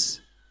your eyes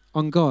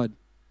on God.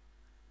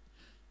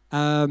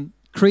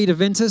 Creed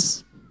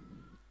Aventus.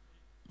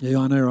 Yeah,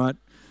 I know, right?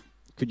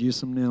 Could use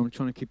some now. I'm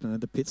trying to keep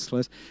the pits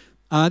close.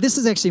 This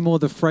is actually more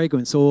the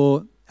fragrance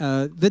or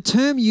the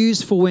term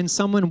used for when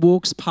someone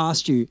walks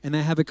past you and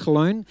they have a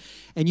cologne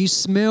and you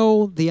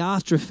smell the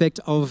after effect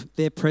of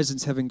their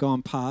presence having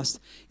gone past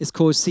is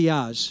called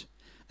sillage.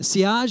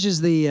 Sillage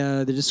is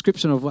the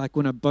description of like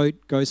when a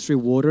boat goes through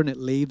water and it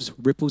leaves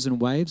ripples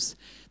and waves.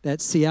 That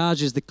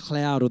sillage is the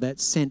cloud or that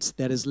scent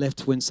that is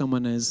left when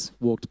someone has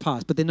walked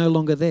past, but they're no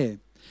longer there.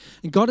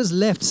 And God has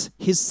left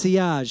his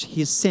sillage,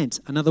 his scent,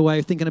 another way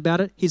of thinking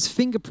about it, his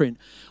fingerprint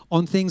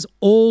on things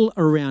all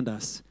around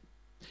us.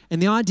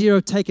 And the idea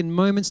of taking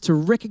moments to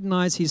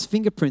recognize his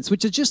fingerprints,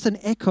 which are just an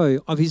echo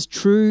of his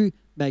true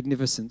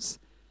magnificence,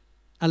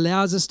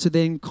 allows us to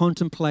then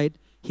contemplate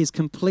his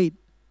complete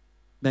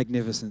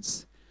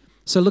magnificence.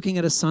 So looking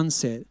at a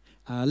sunset,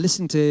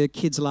 listening to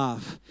kids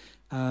laugh,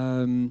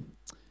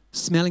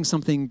 smelling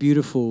something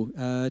beautiful,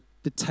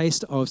 the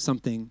taste of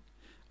something,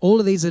 all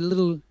of these are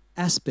little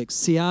aspects,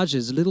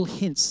 sillages, little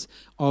hints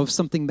of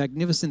something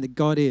magnificent that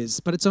God is.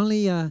 But it's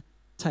only a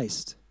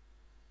taste.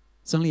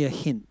 It's only a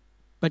hint.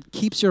 But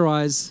keeps your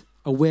eyes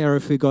aware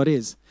of who God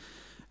is.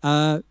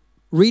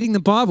 Reading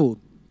the Bible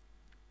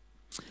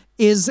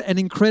is an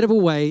incredible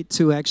way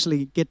to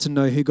actually get to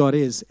know who God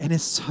is. And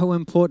it's so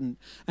important.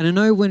 And I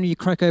know when you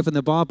crack open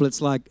the Bible, it's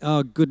like,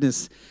 oh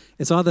goodness,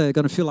 it's either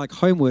going to feel like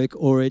homework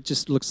or it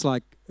just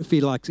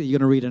feel like you're going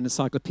to read an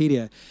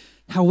encyclopedia.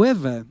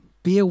 However,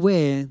 be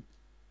aware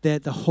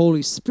that the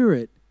Holy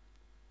Spirit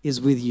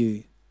is with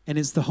you. And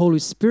it's the Holy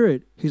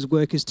Spirit whose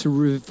work is to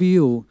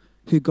reveal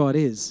who God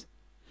is.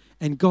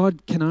 And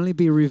God can only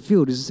be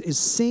revealed, is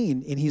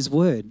seen in his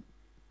word.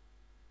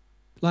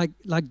 Like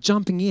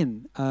jumping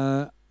in.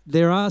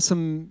 There are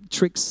some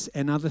tricks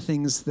and other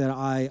things that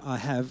I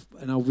have,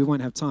 and we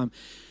won't have time.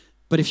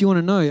 But if you want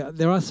to know,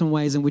 there are some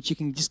ways in which you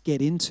can just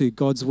get into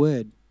God's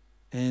word.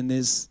 And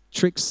there's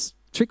tricks,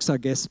 I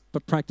guess,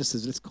 but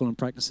practices, let's call them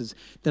practices,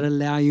 that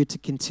allow you to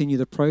continue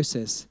the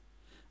process.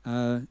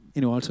 I'll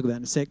talk about that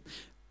in a sec.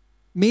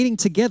 Meeting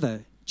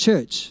together,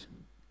 church,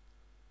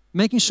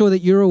 making sure that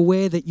you're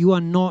aware that you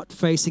are not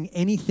facing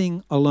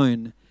anything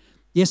alone.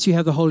 Yes, you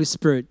have the Holy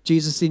Spirit,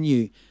 Jesus in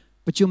you,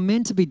 but you're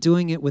meant to be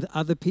doing it with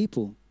other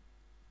people.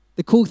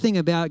 The cool thing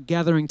about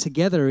gathering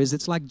together is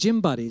it's like gym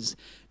buddies.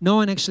 No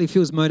one actually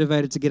feels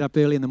motivated to get up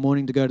early in the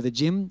morning to go to the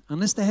gym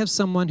unless they have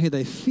someone who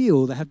they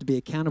feel they have to be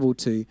accountable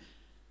to.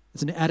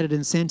 It's an added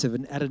incentive,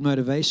 an added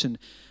motivation,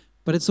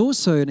 but it's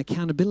also an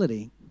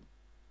accountability.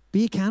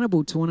 Be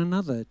accountable to one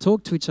another.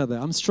 Talk to each other.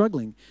 I'm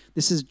struggling.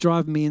 This is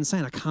driving me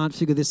insane. I can't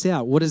figure this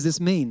out. What does this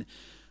mean?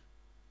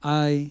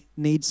 I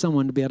need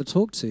someone to be able to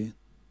talk to.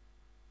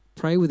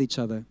 Pray with each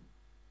other.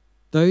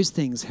 Those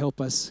things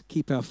help us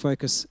keep our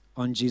focus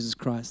on Jesus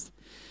Christ.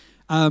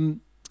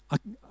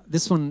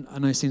 This one I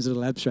know seems a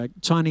little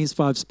abstract. Chinese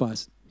 5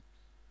 spice.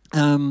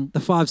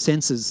 The 5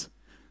 senses.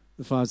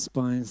 The 5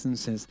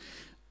 senses.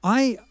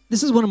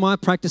 This is one of my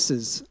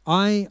practices.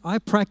 I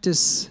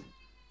practice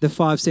the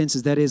 5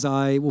 senses. That is,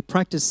 I will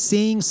practice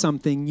seeing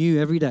something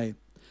new every day.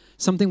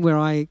 Something where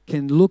I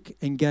can look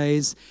and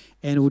gaze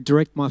and it will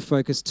direct my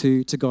focus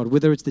to God.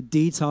 Whether it's the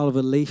detail of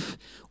a leaf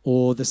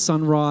or the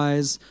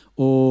sunrise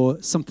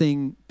or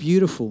something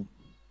beautiful.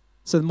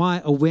 So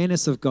my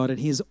awareness of God and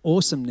his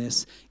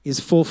awesomeness is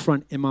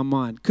forefront in my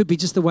mind. Could be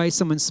just the way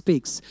someone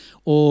speaks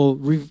or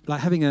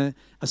like having a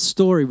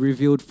story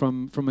revealed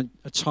from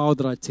a child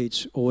that I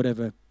teach or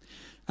whatever.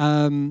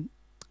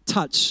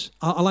 Touch.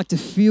 I like to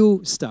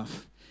feel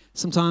stuff.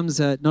 Sometimes,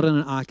 not in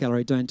an art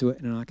gallery, don't do it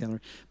in an art gallery.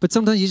 But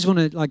sometimes you just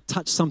want to like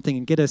touch something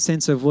and get a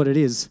sense of what it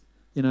is,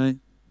 you know.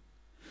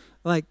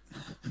 Like,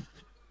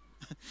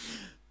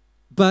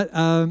 but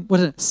what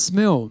is it?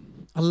 Smell.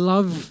 I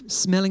love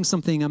smelling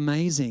something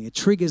amazing. It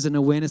triggers an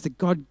awareness that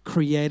God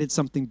created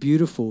something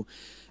beautiful.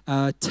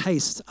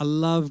 Taste. I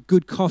love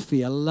good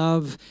coffee. I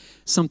love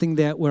something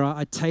where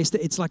I taste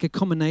it. It's like a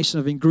combination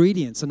of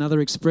ingredients,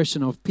 another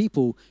expression of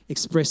people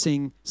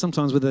expressing,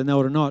 sometimes whether they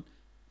know it or not,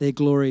 their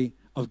glory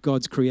of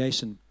God's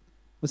creation.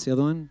 What's the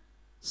other one?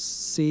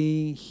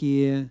 See,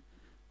 hear,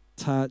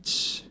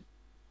 touch,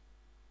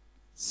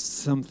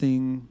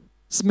 something.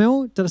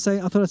 Smell? Did I say?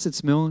 I thought I said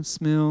smell.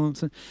 Smell.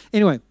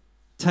 Anyway,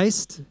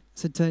 taste. I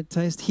said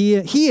taste.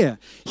 Hear.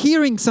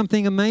 Hearing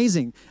something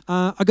amazing.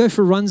 I go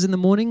for runs in the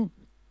morning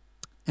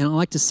and I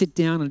like to sit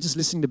down and just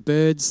listen to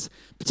birds,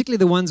 particularly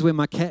the ones where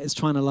my cat is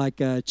trying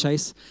to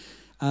chase.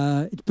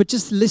 But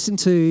just listen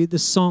to the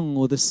song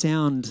or the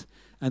sound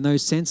and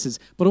those senses.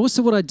 But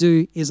also what I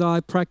do is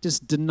I practice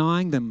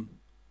denying them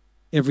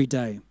every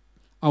day.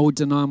 I will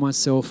deny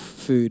myself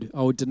food.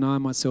 I will deny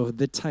myself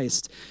the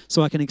taste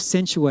so I can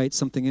accentuate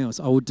something else.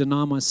 I will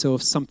deny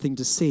myself something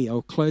to see. I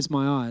will close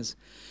my eyes.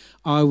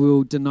 I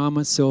will deny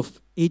myself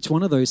each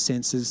one of those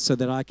senses so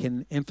that I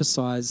can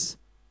emphasize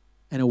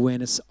an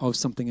awareness of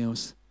something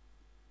else.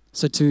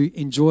 So to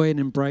enjoy and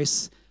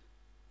embrace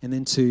and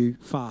then to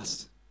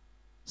fast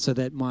so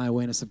that my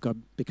awareness of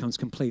God becomes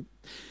complete.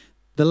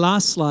 The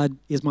last slide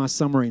is my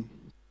summary.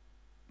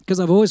 Because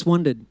I've always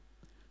wondered,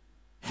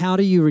 how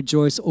do you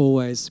rejoice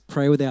always,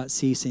 pray without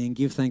ceasing, and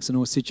give thanks in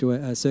all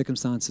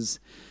circumstances?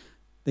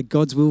 That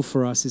God's will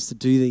for us is to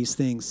do these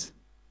things.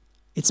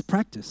 It's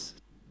practice.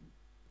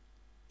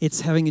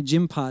 It's having a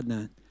gym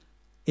partner.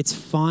 It's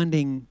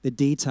finding the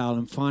detail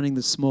and finding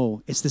the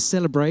small. It's the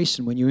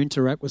celebration when you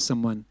interact with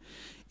someone.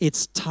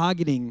 It's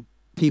targeting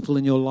people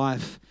in your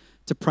life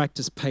to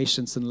practice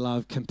patience and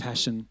love,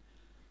 compassion.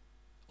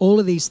 All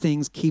of these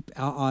things keep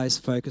our eyes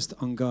focused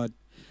on God.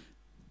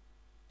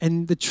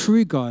 And the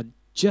true God,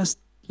 just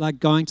like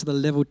going to the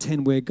level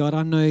 10 where, God,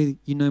 I know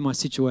you know my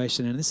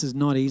situation and this is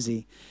not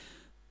easy,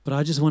 but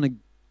I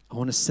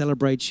want to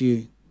celebrate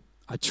you.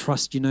 I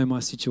trust you know my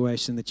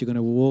situation, that you're going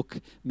to walk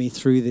me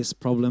through this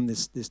problem,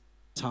 this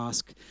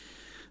task,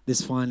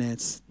 this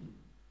finance,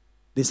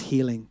 this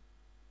healing.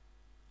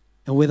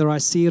 And whether I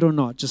see it or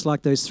not, just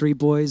like those 3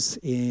 boys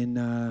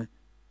in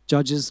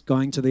Judges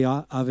going to the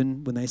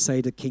oven when they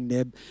say to King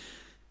Neb,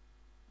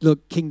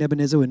 look, King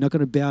Nebuchadnezzar, we're not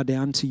going to bow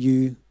down to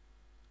you.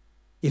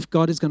 If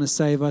God is going to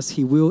save us,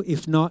 he will.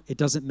 If not, it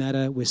doesn't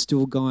matter. We're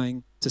still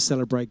going to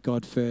celebrate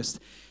God first.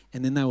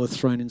 And then they were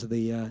thrown into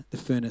the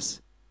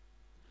furnace.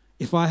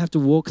 If I have to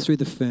walk through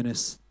the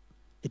furnace,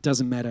 it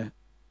doesn't matter.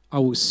 I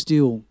will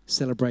still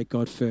celebrate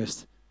God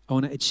first. I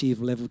want to achieve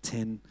level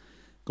 10,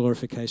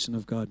 glorification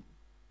of God.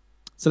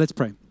 So let's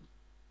pray.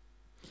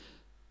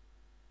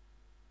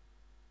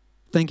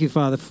 Thank you,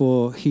 Father,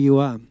 for who you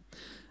are.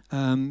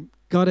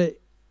 God,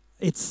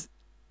 it's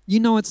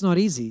not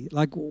easy.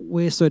 Like,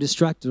 we're so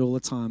distracted all the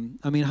time.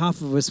 I mean,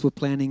 half of us were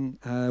planning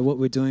what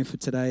we're doing for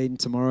today and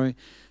tomorrow.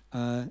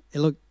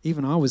 Look,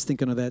 even I was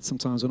thinking of that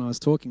sometimes when I was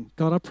talking.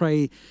 God, I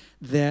pray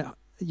that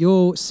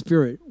your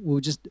Spirit will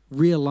just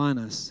realign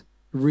us,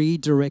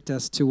 redirect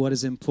us to what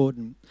is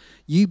important.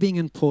 You being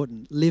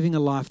important, living a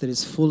life that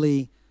is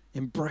fully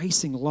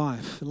embracing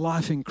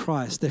life in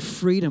Christ, the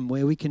freedom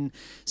where we can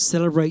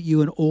celebrate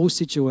you in all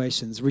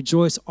situations,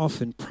 rejoice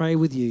often, pray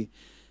with you.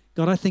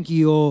 God, I think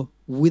you're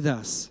with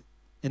us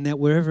and that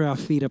wherever our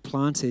feet are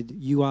planted,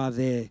 you are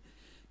there.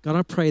 God,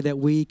 I pray that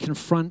we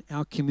confront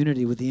our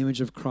community with the image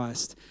of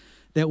Christ,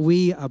 that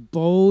we are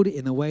bold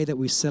in the way that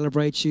we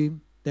celebrate you,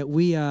 that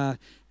we are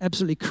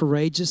absolutely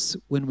courageous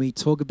when we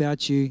talk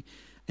about you,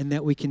 and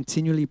that we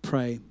continually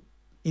pray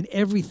in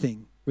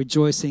everything,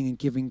 rejoicing and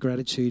giving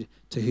gratitude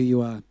to who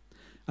you are.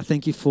 I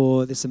thank you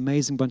for this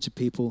amazing bunch of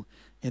people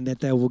and that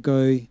they will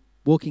go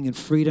walking in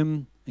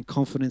freedom and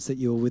confidence that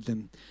you are with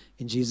them.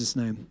 In Jesus'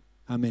 name,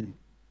 amen.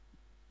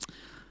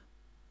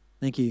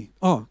 Thank you.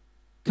 Oh,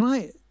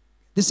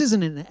 this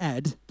isn't an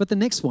ad, but the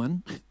next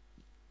one.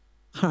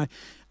 All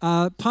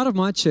right. Part of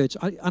my church,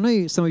 I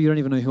know some of you don't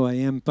even know who I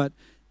am, but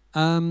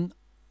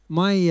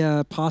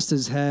my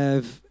pastors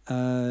have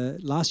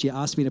last year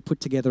asked me to put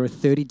together a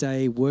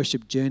 30-day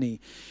worship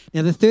journey.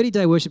 Now, the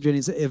 30-day worship journey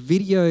is a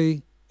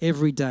video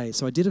every day.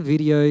 So I did a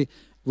video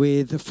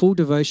with a full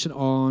devotion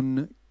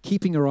on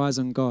keeping your eyes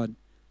on God.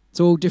 It's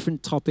all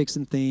different topics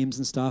and themes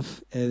and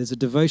stuff. There's a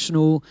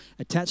devotional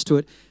attached to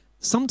it.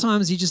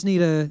 Sometimes you just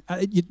need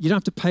you don't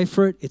have to pay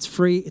for it. It's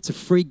free. It's a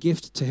free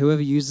gift to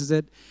whoever uses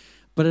it.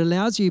 But it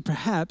allows you,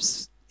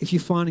 perhaps, if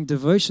you're finding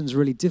devotions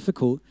really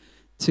difficult,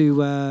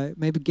 to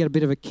maybe get a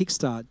bit of a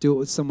kickstart, do it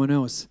with someone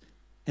else.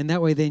 And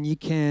that way then you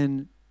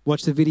can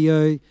watch the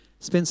video,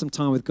 spend some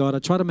time with God. I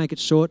try to make it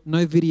short.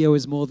 No video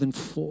is more than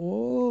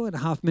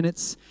 4.5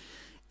 minutes.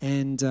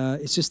 And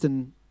it's just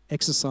an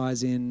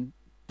exercise in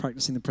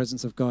practicing the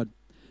presence of God.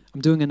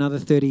 I'm doing another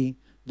 30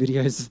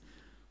 videos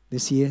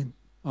this year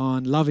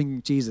on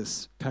loving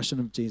Jesus, passion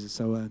of Jesus.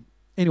 So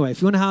anyway,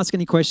 if you want to ask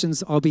any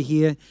questions, I'll be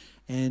here.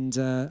 And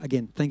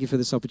again, thank you for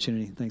this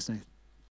opportunity. Thanks, Nathan.